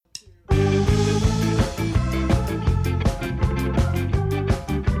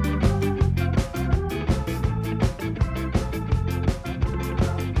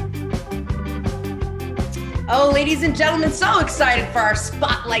Oh, ladies and gentlemen, so excited for our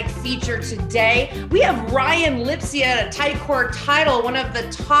spotlight feature today. We have Ryan Lipsey at a Ticor Title, one of the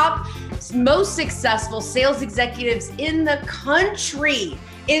top, most successful sales executives in the country,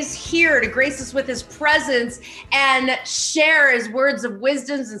 is here to grace us with his presence and share his words of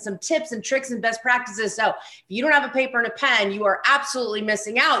wisdoms and some tips and tricks and best practices. So if you don't have a paper and a pen, you are absolutely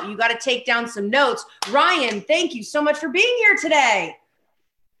missing out. You got to take down some notes. Ryan, thank you so much for being here today.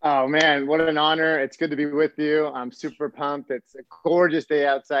 Oh man, what an honor. It's good to be with you. I'm super pumped. It's a gorgeous day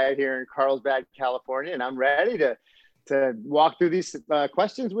outside here in Carlsbad, California, and I'm ready to walk through these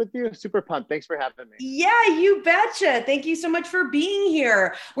questions with you. Super pumped. Thanks for having me. Yeah, you betcha. Thank you so much for being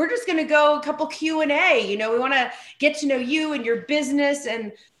here. We're just going to go a couple Q&A. We want to get to know you and your business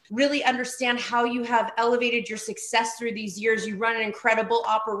and really understand how you have elevated your success through these years. You run an incredible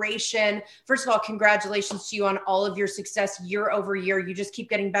operation. First of all, congratulations to you on all of your success year over year. You just keep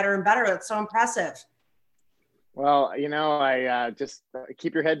getting better and better. That's so impressive. Well, I just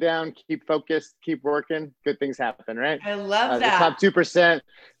keep your head down, keep focused, keep working. Good things happen, right? I love that. The top 2%,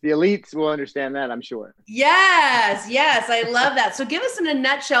 the elites will understand that, I'm sure. Yes, I love that. So give us in a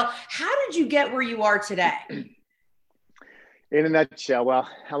nutshell, how did you get where you are today? In a nutshell, well,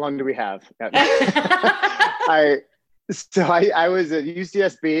 how long do we have? I was at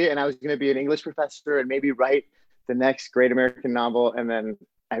UCSB and I was going to be an English professor and maybe write the next great American novel. And then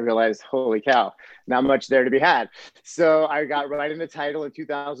I realized, holy cow, not much there to be had. So I got right into Title in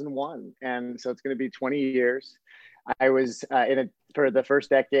 2001. And so it's going to be 20 years. I was for the first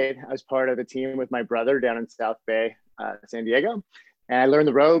decade, I was part of a team with my brother down in South Bay, San Diego. And I learned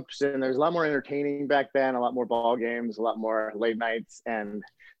the ropes, and there's a lot more entertaining back then, a lot more ball games, a lot more late nights. And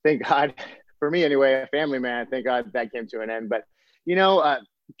thank God, for me anyway, a family man, thank God that came to an end. But,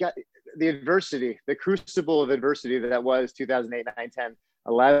 got the adversity, the crucible of adversity that was 2008, 9, 10,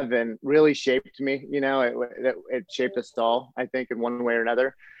 11 really shaped me. It shaped us all, I think, in one way or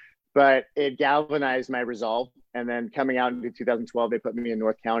another. But it galvanized my resolve. And then coming out into 2012, they put me in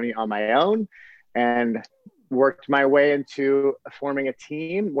North County on my own and worked my way into forming a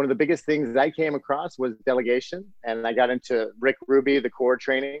team. One of the biggest things that I came across was delegation. And I got into Rick Ruby, the core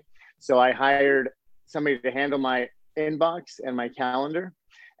training. So I hired somebody to handle my inbox and my calendar,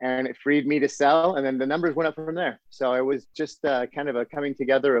 and it freed me to sell. And then the numbers went up from there. So it was just kind of a coming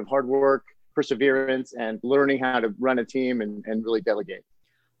together of hard work, perseverance, and learning how to run a team and really delegate.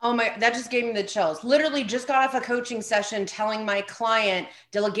 Oh my, that just gave me the chills. Literally just got off a coaching session telling my client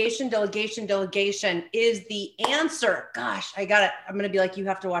delegation is the answer. Gosh, I'm going to be like, you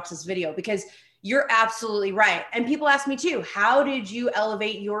have to watch this video because you're absolutely right. And people ask me too, how did you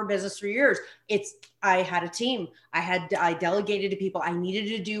elevate your business for years? I had a team. I delegated to people. I needed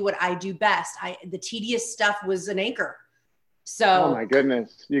to do what I do best. The tedious stuff was an anchor. So, oh my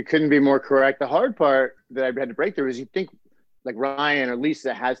goodness, you couldn't be more correct. The hard part that I had to break through is you think like Ryan or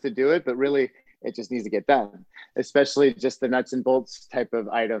Lisa has to do it, but really it just needs to get done, especially just the nuts and bolts type of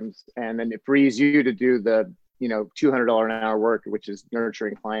items. And then it frees you to do the, $200 an hour work, which is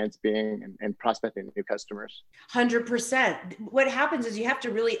nurturing clients and prospecting new customers. 100%. What happens is you have to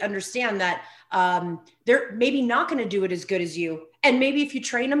really understand that they're maybe not going to do it as good as you. And maybe if you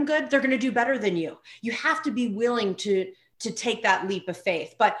train them good, they're going to do better than you. You have to be willing to take that leap of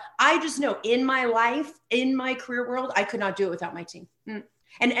faith. But I just know in my life, in my career world, I could not do it without my team. And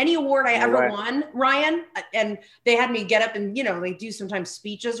any award I ever won, Ryan, and they had me get up and, they do sometimes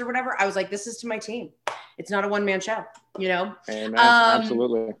speeches or whatever. I was like, this is to my team. It's not a one-man show, Amen.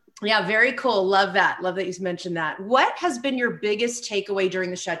 Absolutely. Yeah, very cool. Love that. Love that you mentioned that. What has been your biggest takeaway during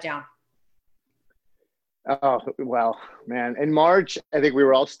the shutdown? Oh, well, man, in March, I think we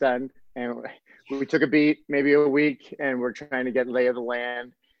were all stunned and we took a beat, maybe a week, and we're trying to get lay of the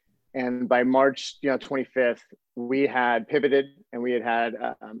land. And by March, 25th, we had pivoted and we had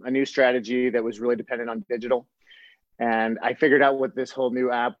a new strategy that was really dependent on digital. And I figured out what this whole new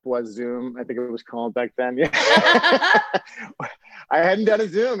app was, Zoom. I think it was called back then. Yeah. I hadn't done a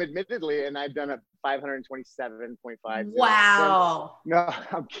Zoom, admittedly, and I've done a 527.5. Wow. Zoom. No,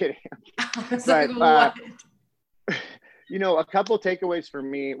 I'm kidding. But, a couple of takeaways for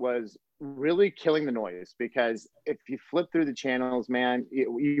me was really killing the noise, because if you flip through the channels, man,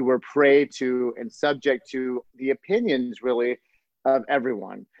 you were prey to and subject to the opinions really of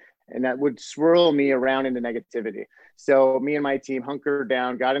everyone. And that would swirl me around into negativity. So me and my team hunkered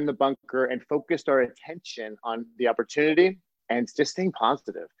down, got in the bunker, and focused our attention on the opportunity and just staying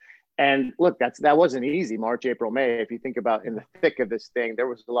positive. And look, that wasn't easy. March, April, May. If you think about in the thick of this thing, there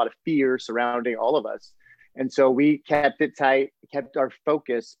was a lot of fear surrounding all of us. And so we kept it tight, kept our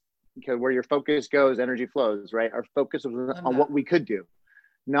focus, because where your focus goes, energy flows, right? Our focus was on what we could do.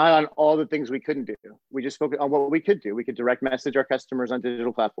 not on all the things we couldn't do. We just focused on what we could do. We could direct message our customers on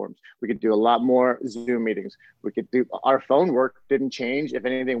digital platforms. We could do a lot more Zoom meetings. We could do, our phone work didn't change. If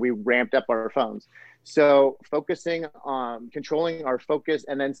anything, we ramped up our phones. So focusing on controlling our focus,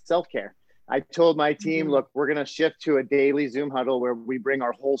 and then self-care. I told my team, look, we're going to shift to a daily Zoom huddle where we bring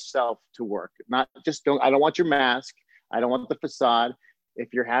our whole self to work. Not just, I don't want your mask. I don't want the facade.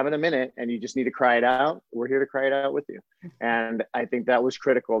 If you're having a minute and you just need to cry it out, we're here to cry it out with you. And I think that was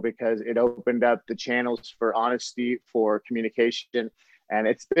critical because it opened up the channels for honesty, for communication. And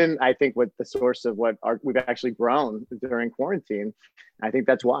it's been, I think, what the source of what we've actually grown during quarantine. I think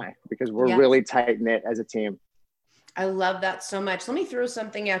that's why, because we're really tight knit as a team. I love that so much. Let me throw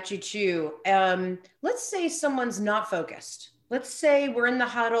something at you too. Let's say someone's not focused. Let's say we're in the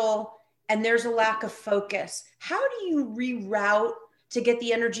huddle and there's a lack of focus. How do you reroute to get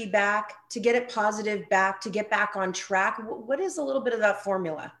the energy back, to get it positive back, to get back on track? What is a little bit of that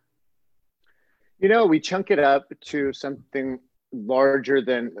formula? You know, we chunk it up to something larger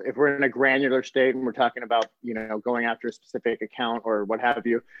than, if we're in a granular state and we're talking about, you know, going after a specific account or what have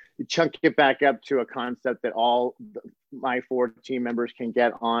you, you chunk it back up to a concept that all my 4 team members can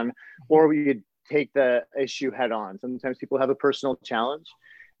get on, or we take the issue head on. Sometimes people have a personal challenge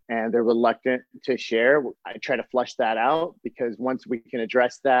and they're reluctant to share. I try to flush that out, because once we can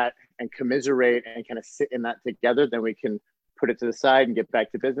address that and commiserate and kind of sit in that together, then we can put it to the side and get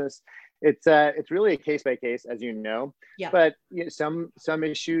back to business. It's really a case by case, as you know. But you know, some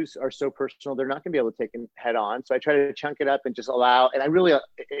issues are so personal, they're not going to be able to take it head on. So I try to chunk it up and just allow, and I really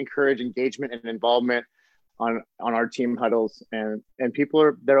encourage engagement and involvement on our team huddles, and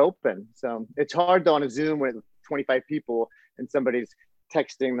people they're open. So it's hard though on a Zoom with 25 people and somebody's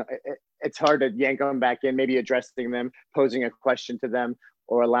texting. It's hard to yank them back in, maybe addressing them, posing a question to them,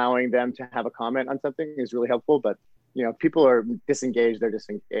 or allowing them to have a comment on something is really helpful. But you know, people are disengaged, they're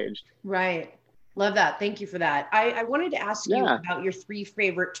disengaged. Right. Love that. Thank you for that. I wanted to ask you about your 3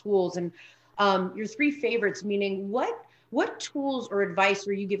 favorite tools, and your 3 favorites, meaning what tools or advice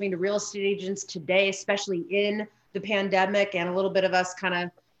are you giving to real estate agents today, especially in the pandemic and a little bit of us kind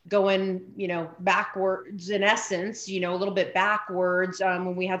of going, you know, backwards in essence, you know, a little bit backwards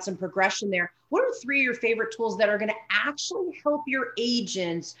when we had some progression there. What are 3 of your favorite tools that are going to actually help your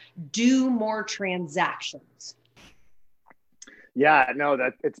agents do more transactions? Yeah, no,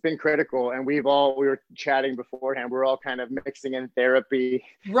 that it's been critical. And we were chatting beforehand, we're all kind of mixing in therapy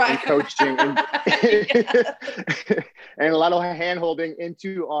and coaching and, and a lot of hand holding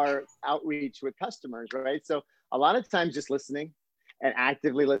into our outreach with customers, right? So a lot of times just listening and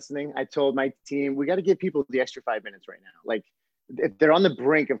actively listening. I told my team, we got to give people the extra 5 minutes right now. Like, if they're on the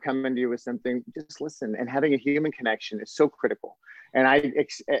brink of coming to you with something, just listen. And having a human connection is so critical. And I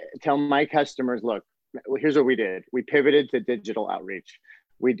tell my customers, look, here's what we did. We pivoted to digital outreach.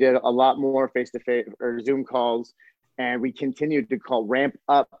 We did a lot more face-to-face or Zoom calls, and we continued to ramp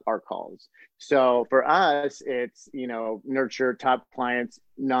up our calls. So for us, it's, you know, nurture top clients,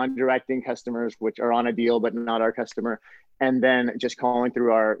 non-directing customers, which are on a deal, but not our customer. And then just calling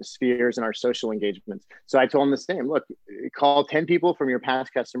through our spheres and our social engagements. So I told them the same, look, call 10 people from your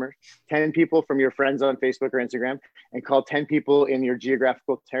past customers, 10 people from your friends on Facebook or Instagram, and call 10 people in your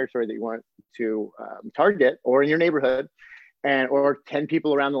geographical territory that you want to target, or in your neighborhood, or 10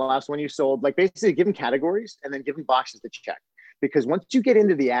 people around the last one you sold. Like, basically give them categories and then give them boxes to check. Because once you get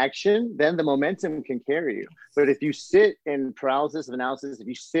into the action, then the momentum can carry you. But if you sit in paralysis of analysis, if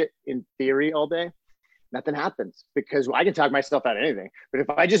you sit in theory all day, nothing happens, because I can talk myself out of anything. But if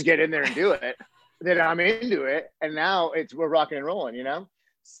I just get in there and do it, then I'm into it. And now we're rocking and rolling, you know?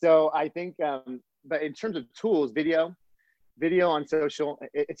 So I think, but in terms of tools, video on social,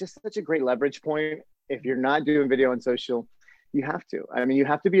 it's just such a great leverage point. If you're not doing video on social, you have to. I mean, you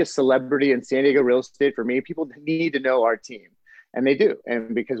have to be a celebrity in San Diego real estate. For me, people need to know our team, and they do.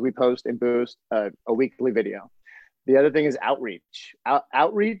 And because we post and boost a weekly video. The other thing is outreach.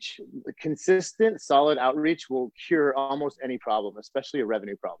 Outreach, consistent, solid outreach will cure almost any problem, especially a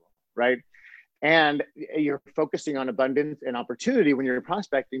revenue problem, right? And you're focusing on abundance and opportunity when you're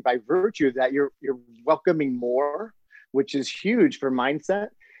prospecting, by virtue of that you're welcoming more, which is huge for mindset.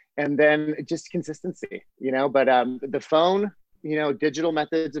 And then just consistency, you know. But the phone, you know, digital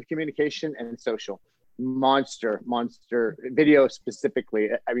methods of communication, and social. Monster video specifically.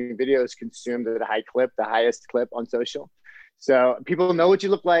 I mean, video is consumed at a high clip, the highest clip on social. So people know what you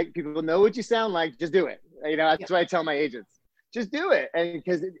look like, people know what you sound like, just do it. You know, that's what I tell my agents, just do it. And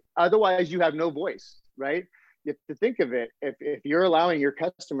because otherwise you have no voice, right? You have to think of it. If you're allowing your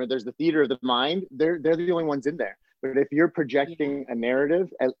customer, there's the theater of the mind, they're the only ones in there. But if you're projecting a narrative,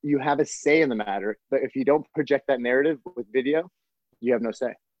 you have a say in the matter. But if you don't project that narrative with video, you have no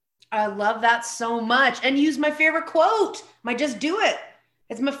say. I love that so much. And use my favorite quote, my just do it.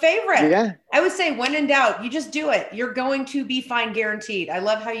 It's my favorite. Yeah. I would say when in doubt, you just do it. You're going to be fine, guaranteed. I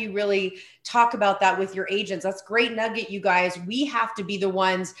love how you really talk about that with your agents. That's great nugget, you guys. We have to be the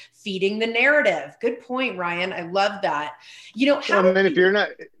ones feeding the narrative. Good point, Ryan. I love that. You know, if you're not,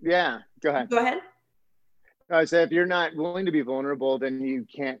 go ahead. Go ahead. I said, if you're not willing to be vulnerable, then you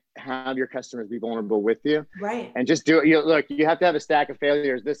can't have your customers be vulnerable with you. Right. And just do it. Look, you have to have a stack of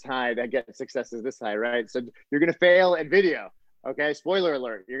failures this high that get successes this high, right? So you're going to fail at video. Okay. Spoiler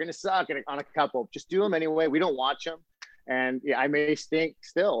alert. You're going to suck on a couple. Just do them anyway. We don't watch them. And I may stink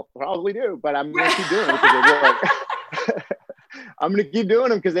still, probably do, but I'm going to keep doing them because they work. I'm going to keep doing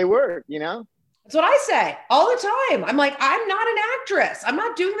them because they work, That's what I say all the time. I'm like, I'm not an actress. I'm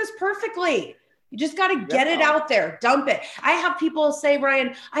not doing this perfectly. You just got to get it out there, dump it. I have people say,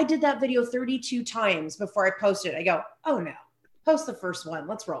 Ryan, I did that video 32 times before I posted it. I go, oh no, post the first one.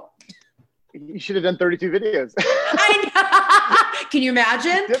 Let's roll. You should have done 32 videos. I know. Can you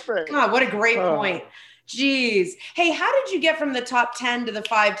imagine? It's different. God, what a great point. Jeez. Hey, how did you get from the top 10 to the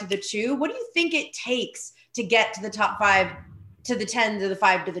 5 to the 2? What do you think it takes to get to the top 5 to the 10 to the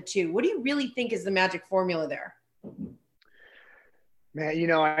 5 to the 2? What do you really think is the magic formula there?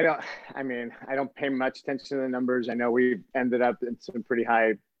 Man, I don't pay much attention to the numbers. I know we've ended up in some pretty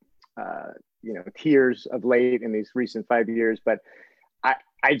high, tiers of late in these recent 5 years, but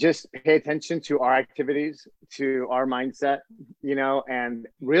I just pay attention to our activities, to our mindset, and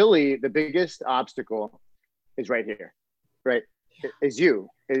really the biggest obstacle is right here, right? Is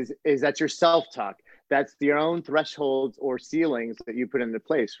that your self-talk. That's your own thresholds or ceilings that you put into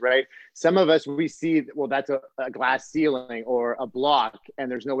place, right? Some of us, we see, well, that's a glass ceiling or a block,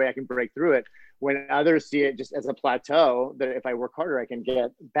 and there's no way I can break through it. When others see it just as a plateau, that if I work harder, I can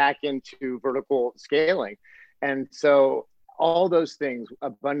get back into vertical scaling. And so all those things,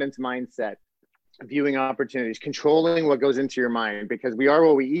 abundance mindset, viewing opportunities, controlling what goes into your mind, because we are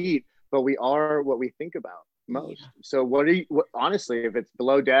what we eat, but we are what we think about most. So honestly, if it's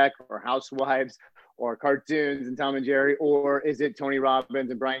Below Deck or Housewives or cartoons and Tom and Jerry, or is it Tony Robbins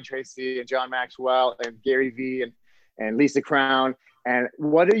and Brian Tracy and John Maxwell and Gary Vee and Lisa Crown? And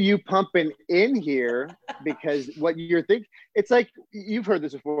what are you pumping in here? Because what you're thinking, it's like, you've heard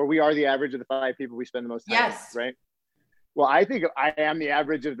this before. We are the average of the 5 people we spend the most time with, right? Well, I think I am the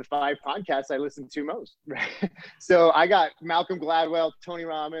average of the 5 podcasts I listen to most, right? So I got Malcolm Gladwell, Tony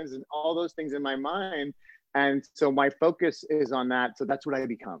Robbins, and all those things in my mind. And so my focus is on that. So that's what I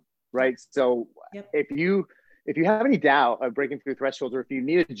become, right? So if you have any doubt of breaking through thresholds, or if you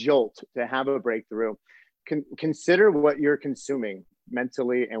need a jolt to have a breakthrough, consider what you're consuming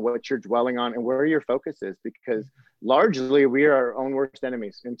mentally and what you're dwelling on and where your focus is, because largely we are our own worst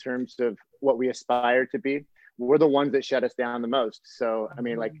enemies in terms of what we aspire to be. We're the ones that shut us down the most. So,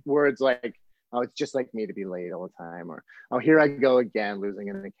 like words like, oh, it's just like me to be late all the time, or, oh, here I go again, losing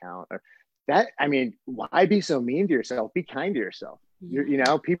an account, or that, why be so mean to yourself? Be kind to yourself.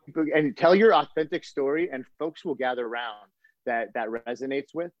 People, and tell your authentic story, and folks will gather around that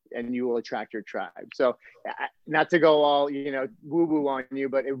resonates with, and you will attract your tribe. So not to go all, woo woo on you,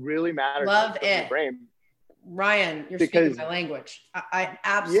 but it really matters. Love it. Brain. Ryan, you're speaking my language. I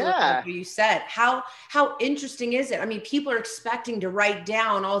absolutely love what you said. How interesting is it? People are expecting to write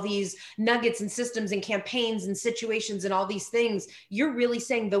down all these nuggets and systems and campaigns and situations and all these things. You're really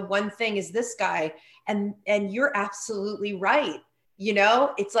saying the one thing is this guy, and you're absolutely right.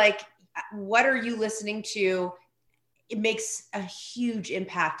 It's like, what are you listening to? It makes a huge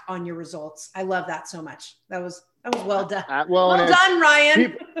impact on your results. I love that so much. That was well done. Well done,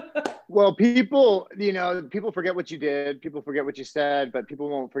 Ryan. People forget what you did. People forget what you said, but people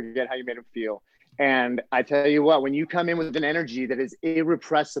won't forget how you made them feel. And I tell you what, when you come in with an energy that is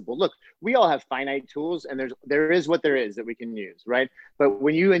irrepressible, look, we all have finite tools, and there is what there is that we can use, right? But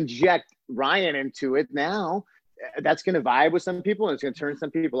when you inject Ryan into it now, that's going to vibe with some people and it's going to turn some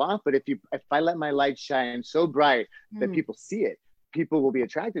people off. But if I let my light shine so bright that people see it, people will be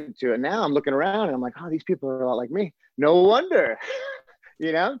attracted to it. Now I'm looking around and I'm like, oh, these people are a lot like me. No wonder,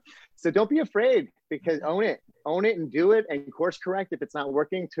 So don't be afraid, because own it and do it, and course correct if it's not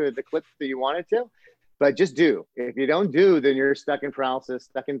working to the clip that you want it to. But just do. If you don't do, then you're stuck in paralysis,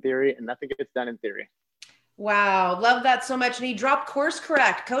 stuck in theory, and nothing gets done in theory. Wow. Love that so much. And he dropped Course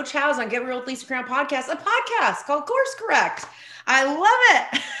Correct. Coach House on Get Real with Lisa Crown podcast, a podcast called Course Correct. I love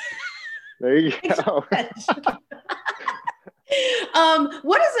it. There you go.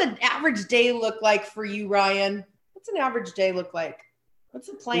 What does an average day look like for you, Ryan? What's an average day look like? What's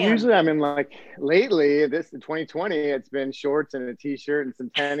the plan? Usually I'm in like lately, this in 2020, it's been shorts and a t-shirt and some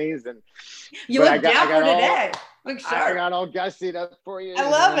tennies. And you look dapper today. Look sharp. I got all gussied up for you. I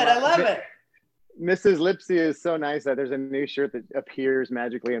love it. I love it. Mrs. Lipsy is so nice that there's a new shirt that appears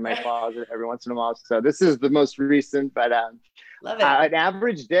magically in my closet every once in a while. So this is the most recent, but love it. An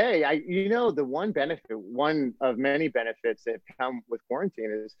average day, the one of many benefits that come with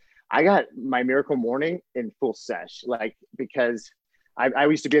quarantine is I got my miracle morning in full sesh, like, because I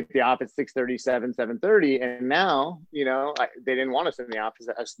used to be at the office 6:30, 7:30, and now, they didn't want us in the office,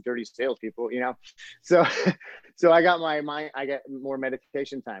 us dirty salespeople, So, so I get more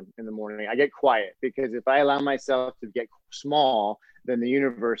meditation time in the morning. I get quiet because if I allow myself to get small, then the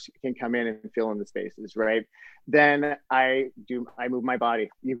universe can come in and fill in the spaces, right? Then I move my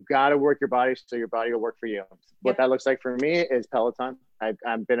body. You've got to work your body so your body will work for you. What that looks like for me is Peloton.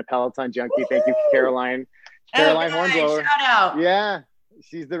 I've been a Peloton junkie. Woo-hoo! Thank you, Caroline. Caroline Hornblower. Shout out. Yeah,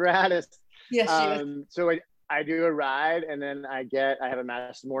 she's the raddest. Yes, she is. So I do a ride, and then I have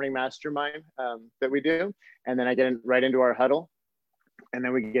a morning mastermind that we do, and then I get right into our huddle, and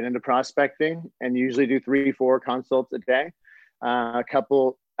then we get into prospecting, and usually do 3-4 consults a day, a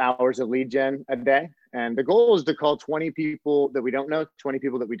couple hours of lead gen a day, and the goal is to call 20 people that we don't know, 20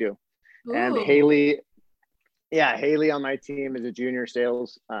 people that we do. Ooh. And Haley on my team is a junior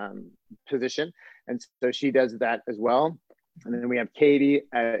sales position. And so she does that as well. And then we have Katie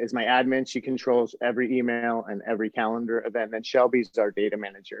is my admin. She controls every email and every calendar event. And then Shelby's our data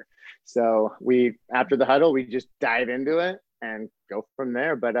manager. So after the huddle, we just dive into it and go from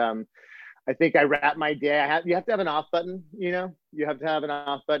there. But I think I wrap my day. You have to have an off button, you have to have an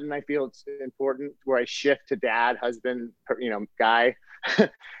off button. I feel it's important where I shift to dad, husband, guy.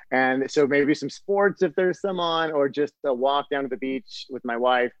 And so maybe some sports if there's some on, or just a walk down to the beach with my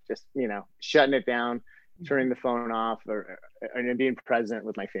wife, just, shutting it down, turning the phone off, and being present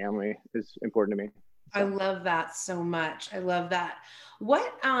with my family is important to me. So. I love that so much. I love that.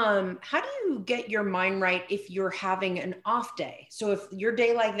 How do you get your mind right if you're having an off day? So if your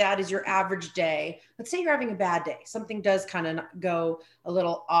day like that is your average day, let's say you're having a bad day, something does kind of go a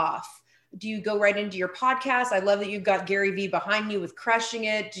little off. Do you go right into your podcast? I love that you've got Gary Vee behind you with crushing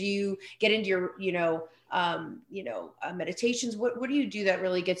it. Do you get into your, meditations? What do you do that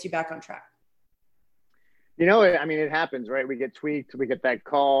really gets you back on track? It happens, right? We get tweaked. We get that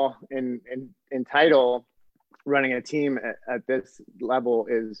call in title. Running a team at this level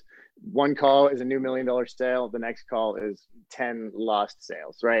is one call is a new $1 million sale. The next call is 10 lost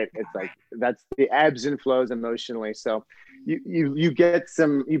sales, right? It's like, that's the ebbs and flows emotionally. So you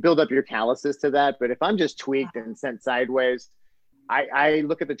build up your calluses to that. But if I'm just tweaked and sent sideways, I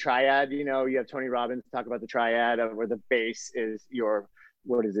look at the triad, you have Tony Robbins talk about the triad of where the base is your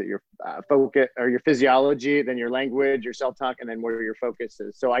focus or your physiology, then your language, your self-talk, and then where your focus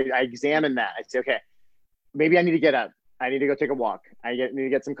is. So I examine that. I say, okay, maybe I need to get up. I need to go take a walk. I need to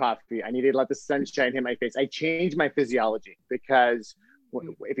get some coffee. I need to let the sunshine hit my face. I change my physiology because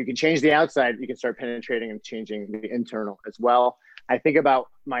if you can change the outside, you can start penetrating and changing the internal as well. I think about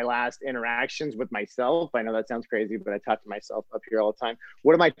my last interactions with myself. I know that sounds crazy, but I talk to myself up here all the time.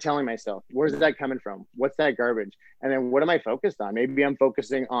 What am I telling myself? Where's that coming from? What's that garbage? And then what am I focused on? Maybe I'm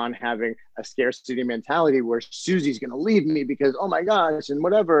focusing on having a scarcity mentality where Susie's going to leave me because, oh my gosh, and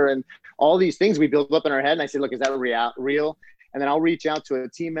whatever. And all these things we build up in our head. And I say, look, is that real? And then I'll reach out to a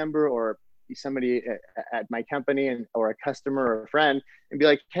team member or somebody at my company or a customer or a friend and be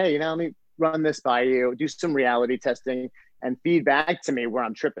like, hey, let me run this by you, do some reality testing and feed back to me where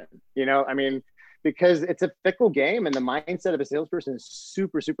I'm tripping, because it's a fickle game and the mindset of a salesperson is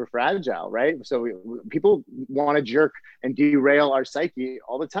super, super fragile, right? So people want to jerk and derail our psyche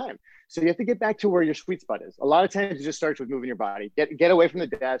all the time. So you have to get back to where your sweet spot is. A lot of times it just starts with moving your body. Get away from the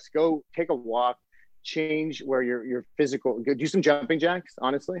desk, go take a walk, change where your physical, do some jumping jacks,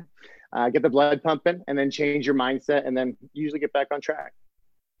 honestly, get the blood pumping, and then change your mindset, and then usually get back on track.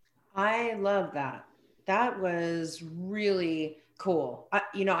 I love that. That was really cool.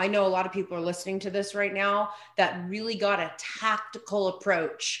 I know a lot of people are listening to this right now that really got a tactical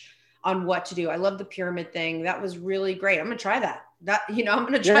approach on what to do. I love the pyramid thing. That was really great. I'm going to try that. I'm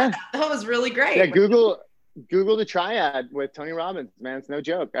going to try that. That was really great. Yeah, Google the triad with Tony Robbins, man. It's no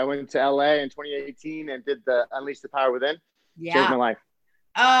joke. I went to LA in 2018 and did the Unleash the Power Within. Yeah. Changed my life.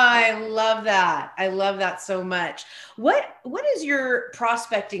 Oh, I love that. I love that so much. What is your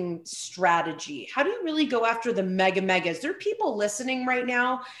prospecting strategy? How do you really go after the megas? There are people listening right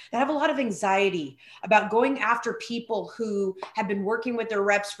now that have a lot of anxiety about going after people who have been working with their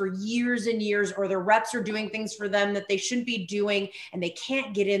reps for years and years, or their reps are doing things for them that they shouldn't be doing and they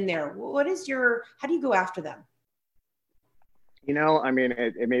can't get in there. How do you go after them? I mean,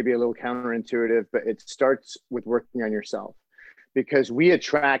 it may be a little counterintuitive, but it starts with working on yourself, because we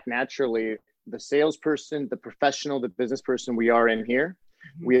attract naturally the salesperson, the professional, the business person we are in here,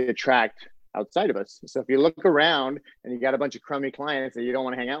 we attract outside of us. So if you look around and you got a bunch of crummy clients that you don't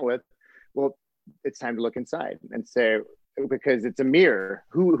want to hang out with, well, it's time to look inside and say, because it's a mirror.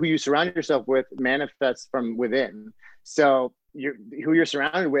 Who you surround yourself with manifests from within. So who you're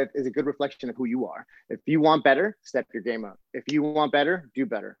surrounded with is a good reflection of who you are. If you want better, step your game up. If you want better, do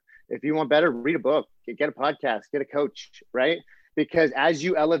better. If you want better, read a book, get a podcast, get a coach, right? Because as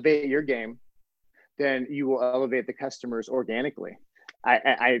you elevate your game, then you will elevate the customers organically.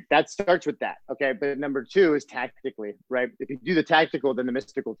 That starts with that. Okay. But number two is tactically, right? If you do the tactical, then the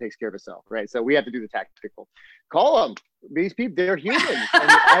mystical takes care of itself, right? So we have to do the tactical. Call them. These people, they're humans.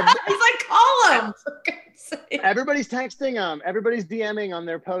 He's like, call them. Everybody's texting them. Everybody's DMing on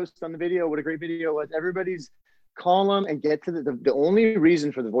their post on the video. What a great video was. Everybody's call them and get to the only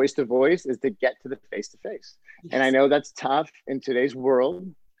reason for the voice to voice is to get to the face to face. And I know that's tough in today's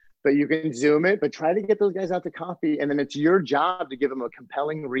world, but you can Zoom it, but try to get those guys out to coffee. And then it's your job to give them a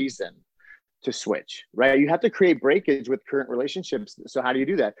compelling reason to switch, right? You have to create breakage with current relationships. So how do you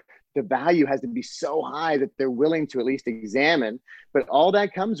do that? The value has to be so high that they're willing to at least examine, but all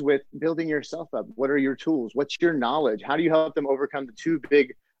that comes with building yourself up. What are your tools? What's your knowledge? How do you help them overcome the two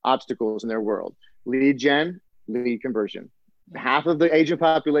big obstacles in their world? Lead gen, lead conversion. Half of the agent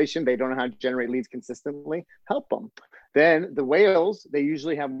population, they don't know how to generate leads consistently. Help them. Then the whales, they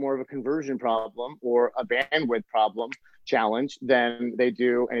usually have more of a conversion problem or a bandwidth problem challenge than they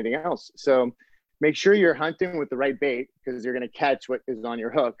do anything else. So make sure you're hunting with the right bait, because you're going to catch what is on your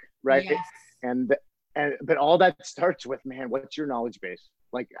hook, right? Yes. But all that starts with, man, what's your knowledge base?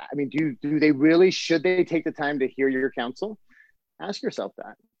 Like, I mean, do they really, should they take the time to hear your counsel? Ask yourself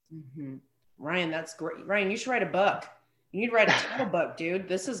that. Mm-hmm. Ryan, that's great. Ryan, you should write a book. You need to write a title book, dude.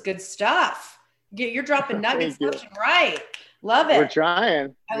 This is good stuff. You're dropping nuggets left and right. Love it. We're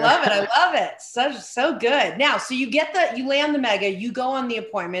trying. I love it. I love it. So good. Now, so you land the mega, you go on the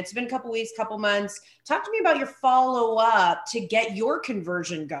appointment. It's been a couple weeks, couple months. Talk to me about your follow-up to get your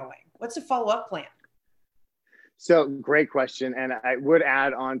conversion going. What's the follow-up plan? So great question. And I would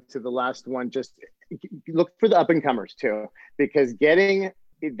add on to the last one, just look for the up and comers too, because getting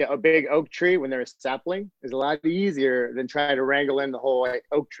a big oak tree when they're a sapling is a lot easier than trying to wrangle in the whole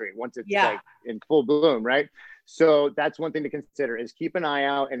oak tree once it's like in full bloom, right? So that's one thing to consider, is keep an eye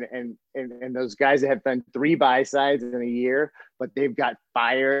out and those guys that have done 3 buy-sides in a year, but they've got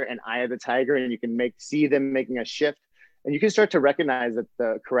fire and eye of the tiger, and you can see them making a shift, and you can start to recognize that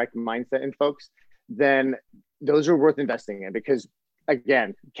the correct mindset in folks, then those are worth investing in, because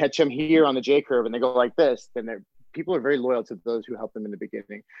again, catch them here on the J curve and they go like this, then people are very loyal to those who help them in the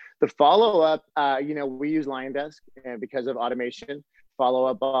beginning. The follow-up, we use LionDesk, and because of automation, Follow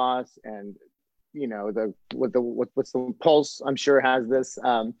Up Boss, and what's the Pulse, I'm sure has this,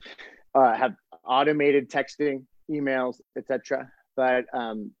 have automated texting, emails, etc. But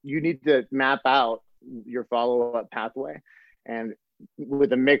you need to map out your follow-up pathway, and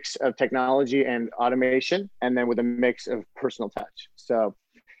with a mix of technology and automation, and then with a mix of personal touch. So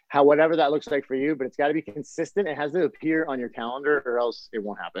whatever that looks like for you, but it's got to be consistent. It has to appear on your calendar, or else it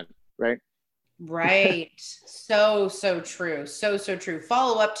won't happen. Right. Right. So true. So true.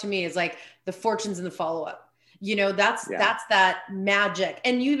 Follow up to me is like the fortunes in the follow up. That's that magic.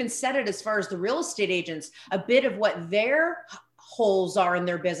 And you even said it as far as the real estate agents, a bit of what their holes are in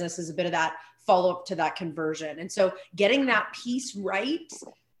their business is a bit of that follow up to that conversion. And so getting that piece right,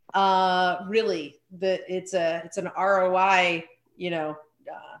 really it's an ROI,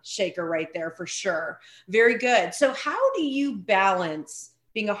 shaker right there for sure. Very good. So how do you balance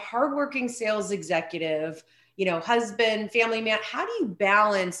being a hardworking sales executive, husband, family man? How do you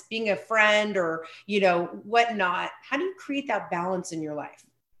balance being a friend or, whatnot? How do you create that balance in your life?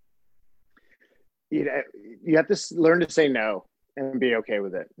 You have to learn to say no and be okay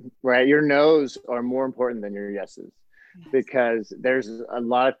with it, right? Your no's are more important than your yeses. Because there's a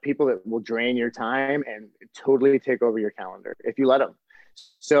lot of people that will drain your time and totally take over your calendar if you let them.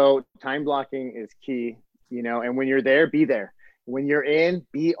 So time blocking is key, and when you're there, be there. When you're in,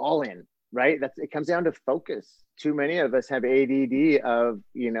 be all in, right? It comes down to focus. Too many of us have ADD of,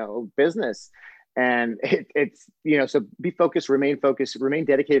 business, and it's, so be focused, remain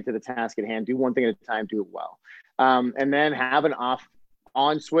dedicated to the task at hand, do one thing at a time, do it well. And then have an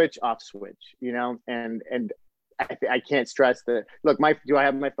on switch, off switch, and I can't stress that. Look, do I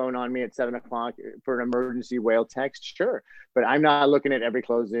have my phone on me at 7:00 for an emergency whale text? Sure. But I'm not looking at every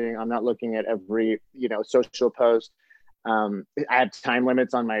closing. I'm not looking at every, social post. I have time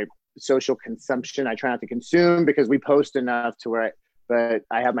limits on my social consumption. I try not to consume because we post enough to where but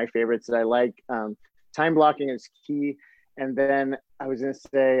I have my favorites that I like. Time blocking is key. And then I was going to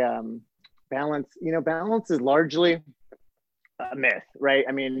say balance. Balance is largely a myth, right?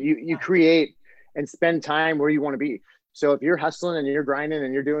 I mean, you create and spend time where you want to be. So if you're hustling and you're grinding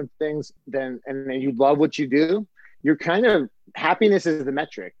and you're doing things, and you love what you do, you're kind of, happiness is the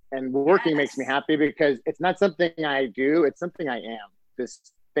metric. And working makes me happy because it's not something I do, it's something I am, this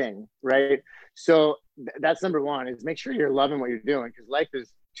thing, right? So that's number one, is make sure you're loving what you're doing, because life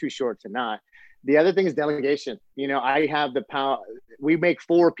is too short to not. The other thing is delegation. I have the power. We make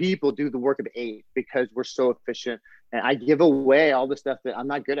 4 people do the work of 8 because we're so efficient. And I give away all the stuff that I'm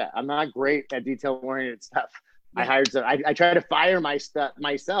not good at. I'm not great at detail-oriented stuff. Yeah. I try to fire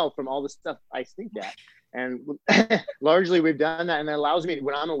myself from all the stuff I stink at. And largely we've done that. And it allows me,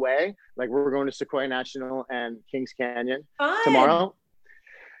 when I'm away, like we're going to Sequoia National and Kings Canyon tomorrow.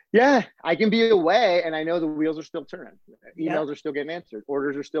 Yeah, I can be away and I know the wheels are still turning. Emails are still getting answered.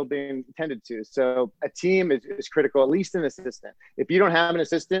 Orders are still being tended to. So a team is critical, at least an assistant. If you don't have an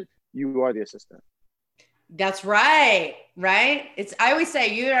assistant, you are the assistant. That's right. Right. I always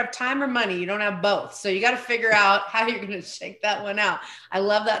say you have time or money. You don't have both. So you got to figure out how you're going to shake that one out. I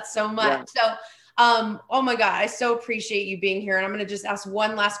love that so much. Yeah. So, oh my God, I so appreciate you being here. And I'm going to just ask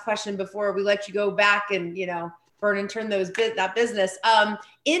one last question before we let you go back and, burn and turn that business.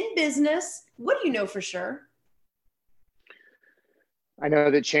 In business, what do you know for sure? I know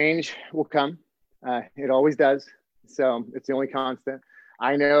that change will come. It always does. So it's the only constant.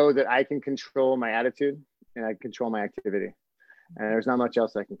 I know that I can control my attitude and I control my activity, and there's not much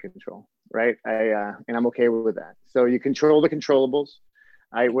else I can control. Right. And I'm okay with that. So you control the controllables.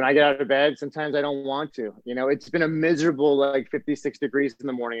 When I get out of bed, sometimes I don't want to. It's been a miserable 56 degrees in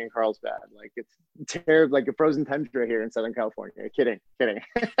the morning in Carlsbad. It's terrible, like a frozen tundra here in Southern California. Kidding.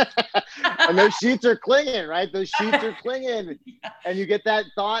 And those sheets are clinging, right? Those sheets are clinging, and you get that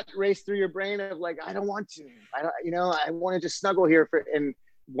thought race through your brain of I don't want to. I want to just snuggle here and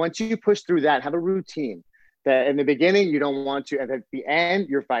once you push through that, have a routine that in the beginning you don't want to, and at the end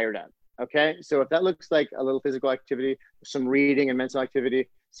you're fired up. Okay. So if that looks like a little physical activity, some reading and mental activity,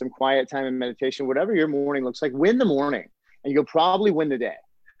 some quiet time and meditation, whatever your morning looks like, win the morning and you'll probably win the day.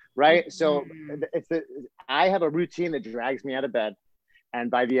 Right. Mm-hmm. So I have a routine that drags me out of bed. And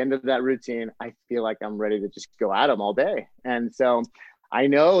by the end of that routine, I feel like I'm ready to just go at them all day. And so I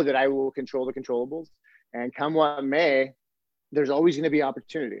know that I will control the controllables, and come what may, there's always going to be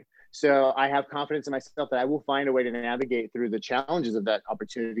opportunity. So I have confidence in myself that I will find a way to navigate through the challenges of that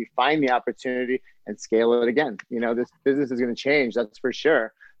opportunity, find the opportunity and scale it again. This business is going to change, that's for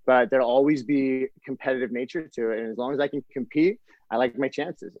sure, but there'll always be competitive nature to it. And as long as I can compete, I like my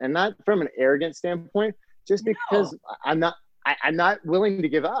chances, and not from an arrogant standpoint, just because I'm not willing to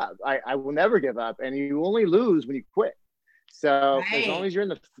give up. I will never give up, and you only lose when you quit. So as long as you're in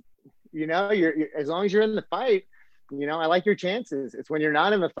the, as long as you're in the fight, I like your chances. It's when you're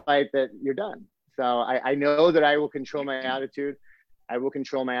not in the fight that you're done. So I know that I will control my attitude. I will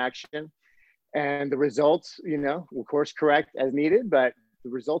control my action, and the results, will course correct as needed, but the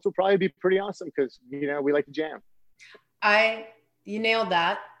results will probably be pretty awesome because, we like to jam. You nailed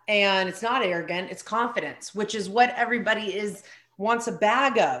that. And it's not arrogant, it's confidence, which is what everybody wants a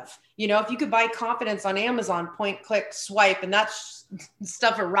bag of. If you could buy confidence on Amazon, point, click, swipe, and that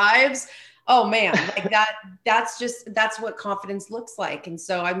stuff arrives. Oh man, that's what confidence looks like. And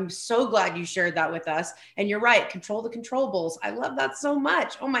so I'm so glad you shared that with us. And you're right, control the controllables. I love that so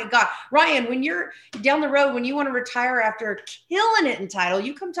much. Oh my God. Ryan, when you're down the road, when you want to retire after killing it in title,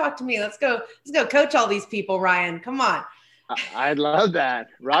 you come talk to me. Let's go coach all these people, Ryan. Come on. I'd love that.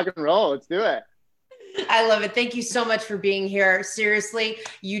 Rock and roll. Let's do it. I love it. Thank you so much for being here. Seriously,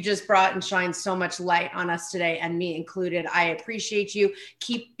 you just brought and shined so much light on us today, and me included. I appreciate you.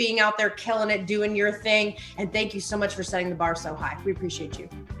 Keep being out there, killing it, doing your thing. And thank you so much for setting the bar so high. We appreciate you.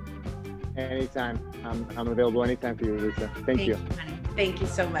 Anytime. I'm available anytime for you, Lisa. Thank you. Honey. Thank you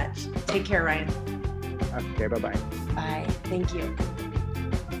so much. Take care, Ryan. Okay, bye-bye. Bye. Thank you.